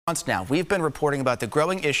Now, we've been reporting about the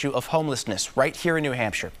growing issue of homelessness right here in New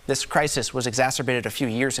Hampshire. This crisis was exacerbated a few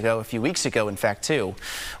weeks ago, in fact, too,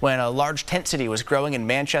 when a large tent city was growing in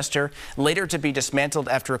Manchester, later to be dismantled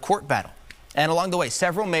after a court battle. And along the way,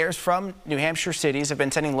 several mayors from New Hampshire cities have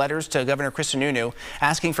been sending letters to Governor Chris Sununu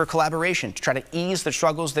asking for collaboration to try to ease the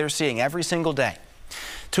struggles they're seeing every single day.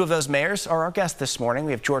 Two of those mayors are our guests this morning.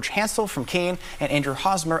 We have George Hansel from Keene and Andrew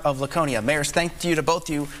Hosmer of Laconia. Mayors, thank you to both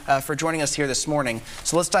of you for joining us here this morning.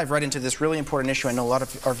 So let's dive right into this really important issue I know a lot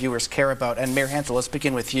of our viewers care about. And Mayor Hansel, let's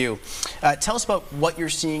begin with you. Tell us about what you're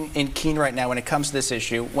seeing in Keene right now when it comes to this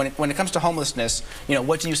issue. When it comes to homelessness,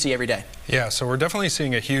 what do you see every day? Yeah, so we're definitely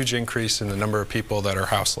seeing a huge increase in the number of people that are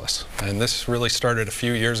houseless. And this really started a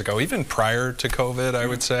few years ago, even prior to COVID, I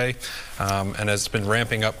would say, and has been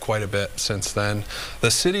ramping up quite a bit since then.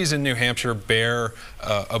 The cities in New Hampshire bear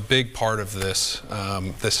a big part of this,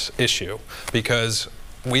 this issue because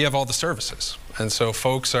we have all the services. And so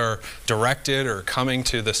folks are directed or coming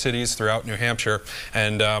to the cities throughout New Hampshire,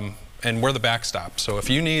 and we're the backstop. So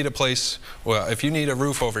if you need a place, well, if you need a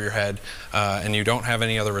roof over your head and you don't have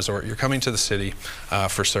any other resort, you're coming to the city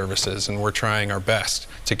for services, and we're trying our best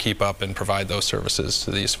to keep up and provide those services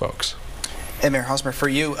to these folks. And Mayor Hosmer, for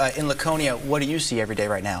you in Laconia, what do you see every day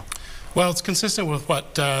right now? Well, it's consistent with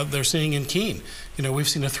what they're seeing in Keene. We've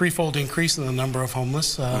seen a threefold increase in the number of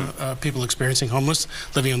homeless, people experiencing homeless,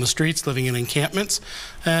 living on the streets, living in encampments.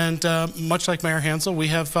 And much like Mayor Hansel, we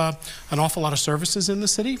have an awful lot of services in the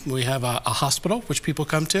city. We have a hospital, which people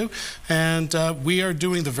come to, and we are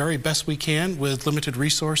doing the very best we can with limited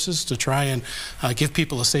resources to try and give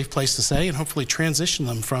people a safe place to stay and hopefully transition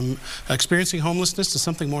them from experiencing homelessness to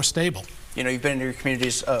something more stable. You've been in your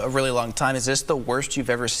communities a really long time. Is this the worst you've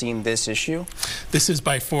ever seen this issue? This is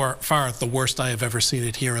by far the worst I have ever seen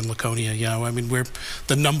it here in Laconia.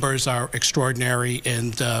 The numbers are extraordinary,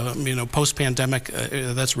 and post-pandemic,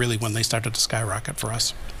 that's really when they started to skyrocket for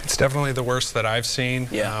us. It's definitely the worst that I've seen,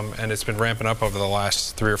 and it's been ramping up over the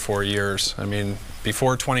last 3 or 4 years.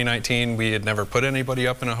 Before 2019, we had never put anybody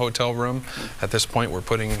up in a hotel room. At this point, we're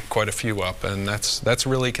putting quite a few up, and that's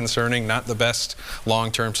really concerning. Not the best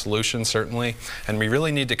long-term solution, certainly, and we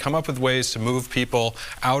really need to come up with ways to move people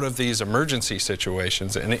out of these emergency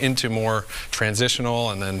situations and into more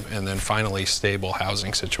transitional and then finally stable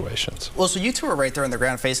housing situations. Well, so you two are right there on the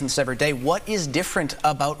ground facing this every day. What is different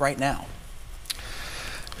about right now?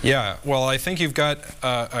 Yeah, well, I think you've got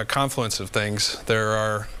a confluence of things. There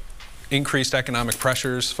are increased economic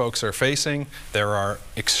pressures folks are facing. There are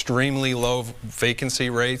extremely low vacancy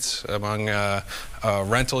rates among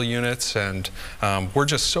rental units, and we're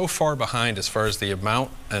just so far behind as far as the amount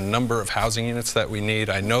and number of housing units that we need.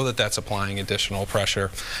 I know that that's applying additional pressure.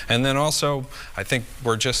 And then also, I think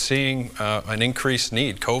we're just seeing an increased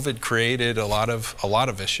need. COVID created a lot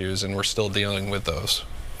of issues, and we're still dealing with those.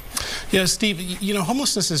 Yeah, Steve,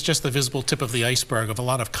 homelessness is just the visible tip of the iceberg of a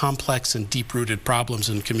lot of complex and deep-rooted problems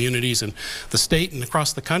in communities and the state and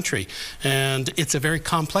across the country. And it's a very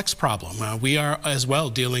complex problem. We are as well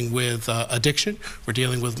dealing with addiction. We're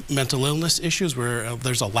dealing with mental illness issues where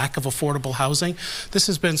there's a lack of affordable housing. This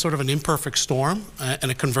has been sort of an imperfect storm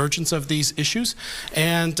and a convergence of these issues.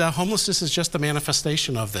 And homelessness is just the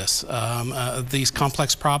manifestation of this, these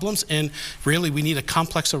complex problems. And really, we need a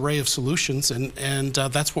complex array of solutions, and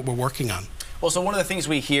that's what we're working on. Well, so one of the things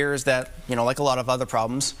we hear is that, like a lot of other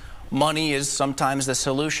problems, money is sometimes the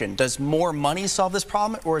solution. Does more money solve this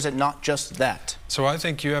problem, or is it not just that? So I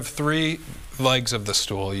think you have 3 legs of the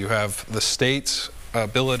stool. You have the state's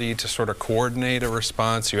ability to sort of coordinate a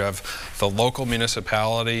response. You have the local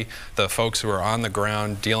municipality, the folks who are on the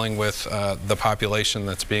ground dealing with the population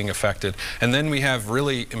that's being affected. And then we have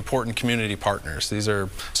really important community partners. These are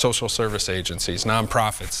social service agencies,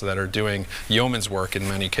 nonprofits that are doing yeoman's work in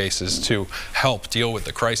many cases to help deal with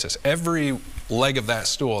the crisis. Every leg of that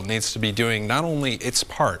stool needs to be doing not only its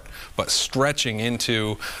part, but stretching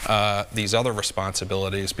into these other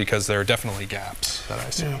responsibilities, because there are definitely gaps that I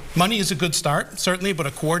see. Yeah. Money is a good start, certainly, but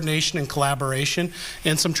a coordination and collaboration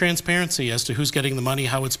and some transparency as to who's getting the money,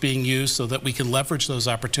 how it's being used, so that we can leverage those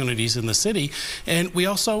opportunities in the city. And we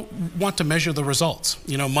also want to measure the results.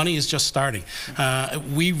 Money is just starting.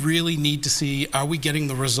 We really need to see, are we getting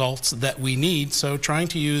the results that we need? So trying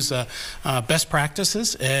to use best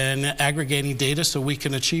practices and aggregating data so we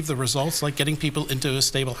can achieve the results, like getting people into a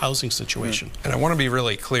stable housing situation. And I want to be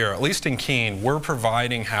really clear, at least in Keene, we're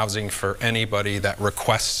providing housing for anybody that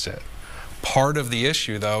requests it. Part of the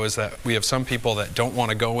issue, though, is that we have some people that don't want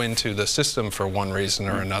to go into the system for one reason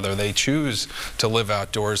or another. They choose to live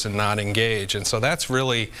outdoors and not engage. And so that's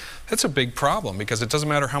a big problem, because it doesn't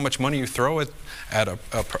matter how much money you throw at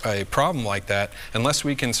a problem like that, unless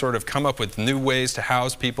we can sort of come up with new ways to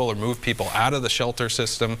house people or move people out of the shelter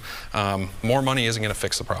system, more money isn't going to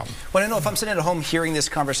fix the problem. Well, I know if I'm sitting at home hearing this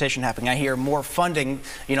conversation happening, I hear more funding.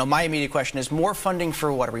 You know, my immediate question is more funding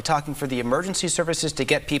for what? Are we talking for the emergency services to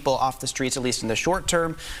get people off the streets, at least in the short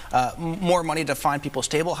term? More money to find people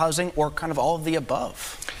stable housing, or kind of all of the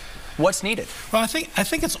above? What's needed? Well, I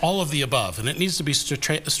think it's all of the above, and it needs to be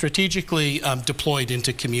strategically deployed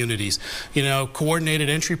into communities. You know, coordinated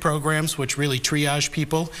entry programs, which really triage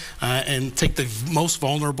people and take the most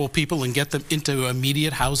vulnerable people and get them into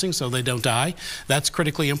immediate housing so they don't die. That's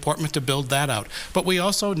critically important to build that out. But we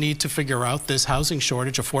also need to figure out this housing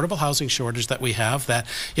shortage, affordable housing shortage that we have, that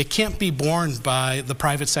it can't be borne by the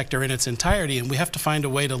private sector in its entirety, and we have to find a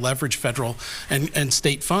way to leverage federal and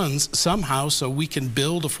state funds somehow so we can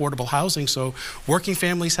build affordable housing so working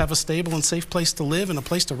families have a stable and safe place to live and a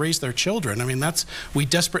place to raise their children. I mean, we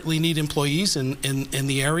desperately need employees in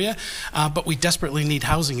the area, but we desperately need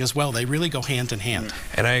housing as well. They really go hand in hand.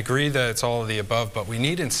 And I agree that it's all of the above, but we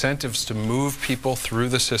need incentives to move people through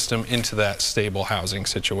the system into that stable housing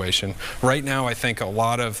situation. Right now, I think a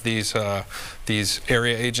lot of these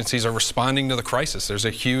area agencies are responding to the crisis. There's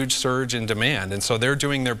a huge surge in demand, and so they're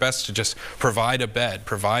doing their best to just provide a bed,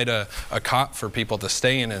 provide a cot for people to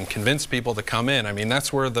stay in, and convince people to come in. I mean,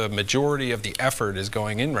 that's where the majority of the effort is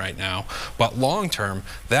going in right now. But long term,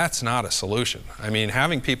 that's not a solution. I mean,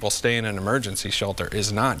 having people stay in an emergency shelter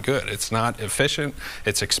is not good. It's not efficient.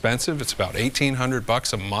 It's expensive. It's about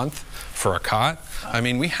 $1,800 a month for a cot. I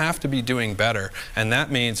mean, we have to be doing better, and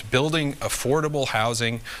that means building affordable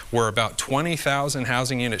housing. We're about 20,000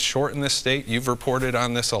 housing units short in this state. You've reported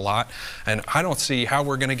on this a lot, and I don't see how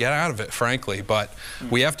we're going to get out of it, frankly, but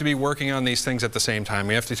we have to be working on these things at the same time.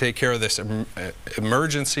 We have to take care of this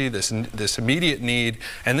emergency, this immediate need,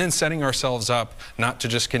 and then setting ourselves up not to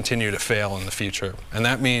just continue to fail in the future. And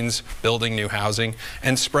that means building new housing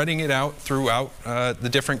and spreading it out throughout the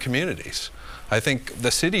different communities. I think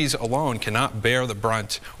the cities alone cannot bear the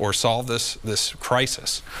brunt or solve this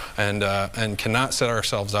crisis, and cannot set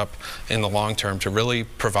ourselves up in the long term to really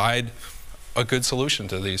provide a good solution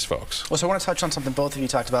to these folks. Well, so I want to touch on something both of you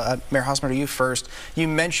talked about. Mayor Hosmer, to you first. You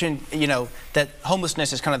mentioned, you know, that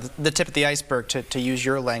homelessness is kind of the tip of the iceberg, to use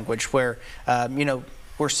your language, where, you know,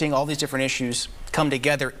 we're seeing all these different issues come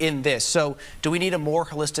together in this. So do we need a more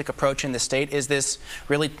holistic approach in the state? Is this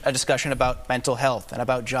really a discussion about mental health and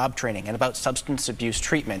about job training and about substance abuse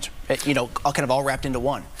treatment, you know, all kind of all wrapped into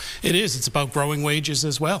one? It is. It's about growing wages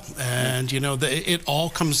as well. And, you know, it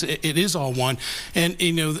is all one. And,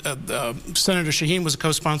 you know, Senator Shaheen was a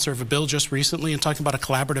co-sponsor of a bill just recently and talking about a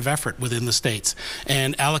collaborative effort within the states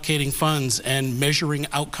and allocating funds and measuring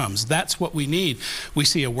outcomes. That's what we need. We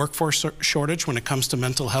see a workforce shortage when it comes to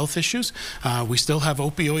mental health issues. We still have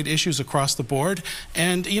opioid issues across the board.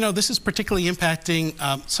 And, you know, this is particularly impacting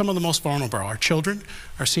some of the most vulnerable. Our children,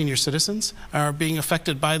 our senior citizens are being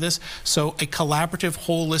affected by this. So a collaborative,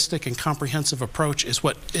 holistic, and comprehensive approach is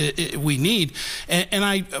what we need. And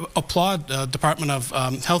I applaud the Department of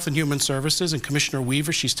Health and Human Services and Commissioner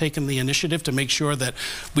Weaver. She's taken the initiative to make sure that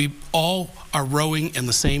we all are rowing in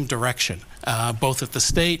the same direction. Both at the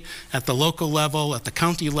state, at the local level, at the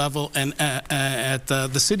county level, and at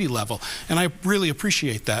the city level. And I really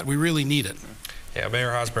appreciate that. We really need it. Yeah,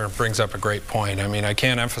 Mayor Hosmer brings up a great point. I mean, I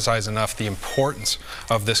can't emphasize enough the importance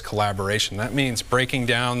of this collaboration. That means breaking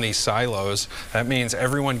down these silos. That means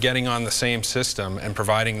everyone getting on the same system and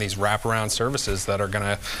providing these wraparound services that are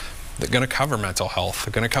going to cover mental health,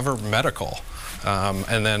 they're going to cover medical.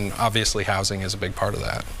 And then obviously housing is a big part of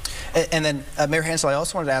that. And then, Mayor Hansel, I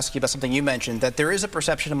also wanted to ask you about something you mentioned, that there is a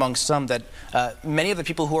perception among some that many of the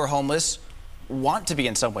people who are homeless want to be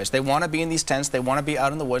in some ways. They want to be in these tents. They want to be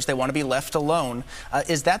out in the woods. They want to be left alone.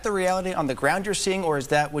 Is that the reality on the ground you're seeing, or is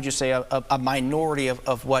that, would you say, a minority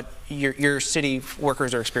of what your city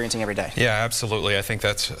workers are experiencing every day? Yeah, absolutely. I think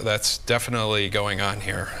that's definitely going on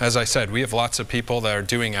here. As I said, we have lots of people that are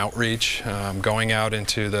doing outreach, going out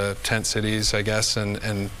into the tent cities, I guess,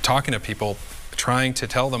 and talking to people, trying to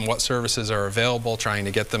tell them what services are available, trying to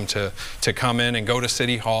get them to come in and go to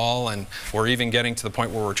City Hall, and we're even getting to the point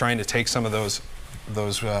where we're trying to take some of those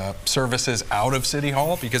services out of City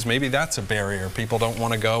Hall, because maybe that's a barrier. People don't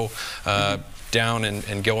want to go down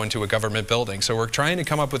and go into a government building. So we're trying to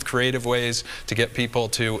come up with creative ways to get people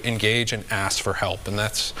to engage and ask for help, and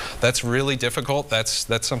that's really difficult. That's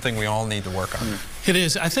something we all need to work on. It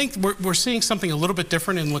is. I think we're seeing something a little bit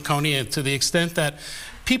different in Laconia, to the extent that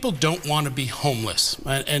people don't want to be homeless,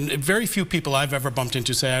 and very few people I've ever bumped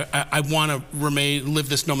into say, I want to live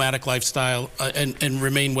this nomadic lifestyle and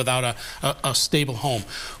remain without a stable home.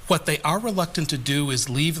 What they are reluctant to do is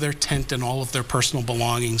leave their tent and all of their personal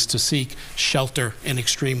belongings to seek shelter in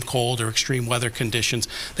extreme cold or extreme weather conditions.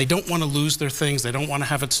 They don't want to lose their things. They don't want to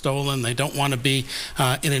have it stolen. They don't want to be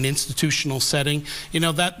in an institutional setting. You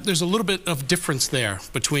know, that there's a little bit of difference there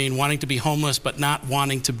between wanting to be homeless but not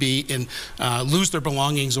wanting to be in lose their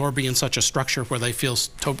belongings or be in such a structure where they feel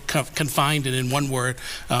confined and, in one word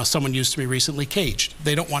someone used to me recently, caged.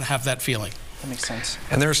 They don't want to have that feeling. That makes sense.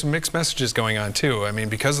 And there's some mixed messages going on too. I mean,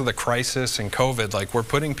 because of the crisis and COVID, like, we're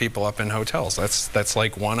putting people up in hotels. That's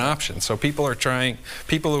like one option. So people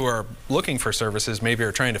who are looking for services maybe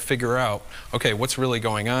are trying to figure out, okay, what's really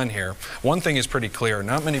going on here? One thing is pretty clear: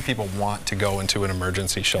 not many people want to go into an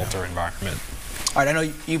emergency shelter environment. All right, I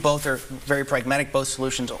know you both are very pragmatic, both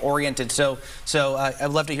solutions oriented. So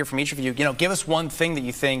I'd love to hear from each of you. You know, give us one thing that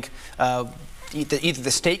you think either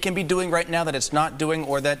the state can be doing right now that it's not doing,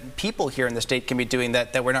 or that people here in the state can be doing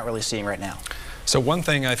that we're not really seeing right now. So one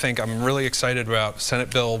thing I think I'm really excited about, Senate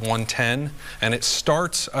Bill 110, and it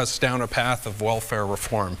starts us down a path of welfare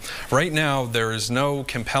reform. Right now, there is no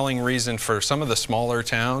compelling reason for some of the smaller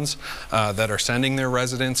towns that are sending their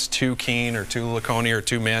residents to Keene or to Laconia or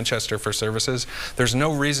to Manchester for services. There's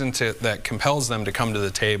no reason that compels them to come to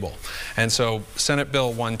the table. And so Senate Bill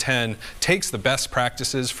 110 takes the best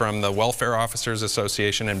practices from the Welfare Officers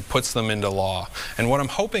Association and puts them into law. And what I'm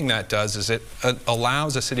hoping that does is it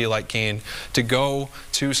allows a city like Keene to go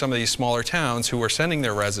to some of these smaller towns who are sending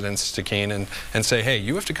their residents to Keene and say, hey,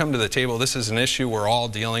 you have to come to the table. This is an issue we're all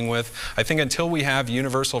dealing with. I think until we have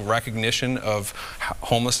universal recognition of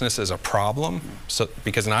homelessness as a problem,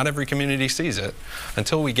 because not every community sees it,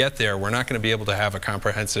 until we get there, we're not going to be able to have a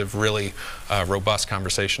comprehensive, really robust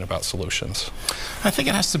conversation about solutions. I think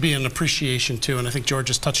it has to be an appreciation too, and I think George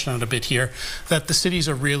has touched on it a bit here, that the cities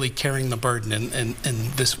are really carrying the burden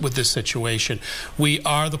with this situation. We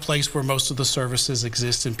are the place where most of the services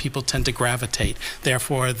exist and people tend to gravitate.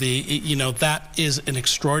 Therefore, that is an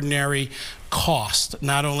extraordinary cost,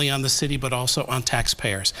 not only on the city but also on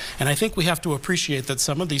taxpayers. And I think we have to appreciate that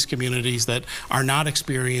some of these communities that are not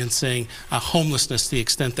experiencing homelessness to the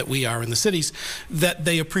extent that we are in the cities, that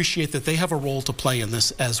they appreciate that they have a role to play in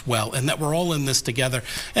this as well, and that we're all in this together.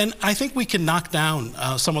 And I think we can knock down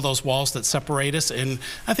some of those walls that separate us, and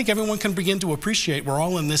I think everyone can begin to appreciate we're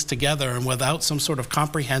all in this together, and without some sort of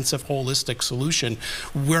comprehensive, holistic solution,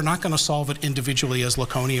 we're not going to solve it individually as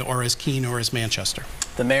Laconia or as Keene or as Manchester.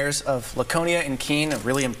 The mayors of Laconia and Keene, a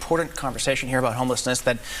really important conversation here about homelessness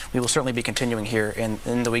that we will certainly be continuing here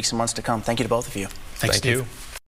in the weeks and months to come. Thank you to both of you. Thanks, Thank you. Steve.